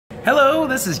Hello,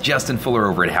 this is Justin Fuller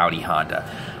over at Howdy Honda.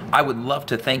 I would love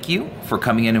to thank you for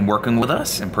coming in and working with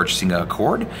us and purchasing a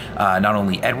Accord. Not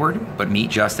only Edward, but me,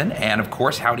 Justin, and of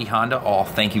course Howdy Honda, all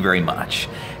thank you very much.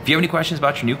 If you have any questions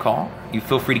about your new car, you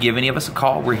feel free to give any of us a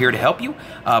call. We're here to help you.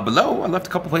 Below, I left a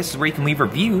couple places where you can leave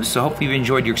reviews, so hopefully you've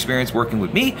enjoyed your experience working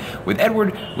with me, with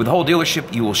Edward, with the whole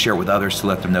dealership. You will share with others to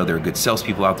let them know there are good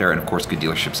salespeople out there and of course good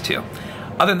dealerships too.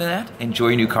 Other than that, enjoy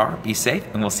your new car, be safe,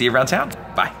 and we'll see you around town.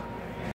 Bye.